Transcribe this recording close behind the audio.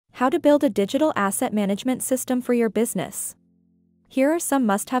How to build a digital asset management system for your business. Here are some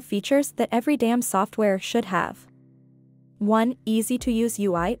must-have features that every DAM software should have. 1. Easy-to-use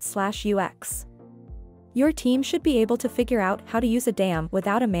UI/UX. Your team should be able to figure out how to use a DAM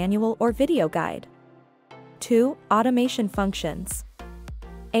without a manual or video guide. 2. Automation functions.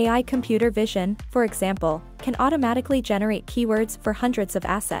 AI computer vision, for example, can automatically generate keywords for hundreds of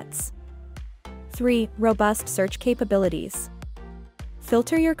assets. 3. Robust search capabilities.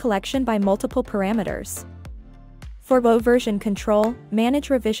 Filter your collection by multiple parameters. For low version control, manage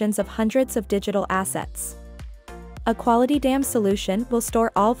revisions of hundreds of digital assets. A quality DAM solution will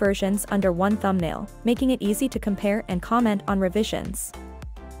store all versions under one thumbnail, making it easy to compare and comment on revisions.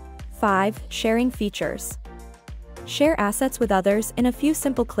 5. Sharing features. Share assets with others in a few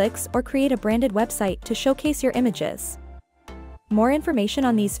simple clicks or create a branded website to showcase your images. More information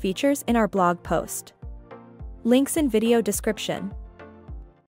on these features in our blog post. Links in video description.